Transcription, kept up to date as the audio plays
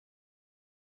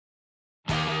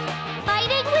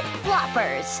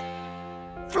floppers.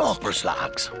 Flopper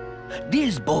slugs.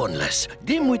 These boneless,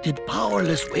 dim-witted,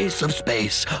 powerless wastes of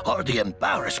space are the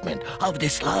embarrassment of the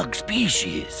slug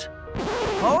species.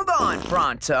 Hold on,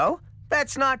 Pronto.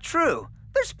 That's not true.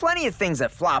 There's plenty of things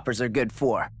that floppers are good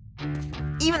for.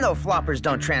 Even though floppers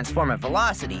don't transform at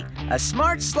velocity, a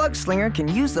smart slug slinger can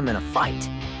use them in a fight.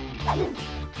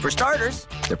 For starters,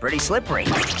 they're pretty slippery.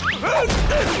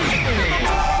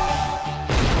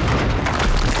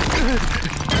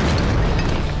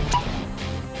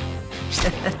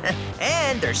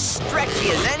 And they're stretchy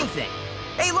as anything.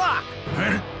 Hey, Locke!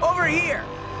 Huh? Over here!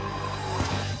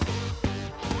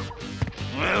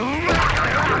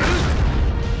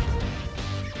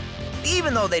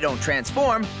 Even though they don't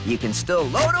transform, you can still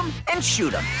load them and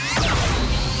shoot them.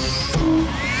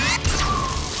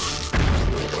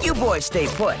 You boys stay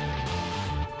put.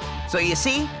 So you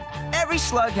see, every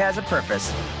slug has a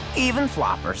purpose, even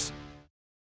floppers.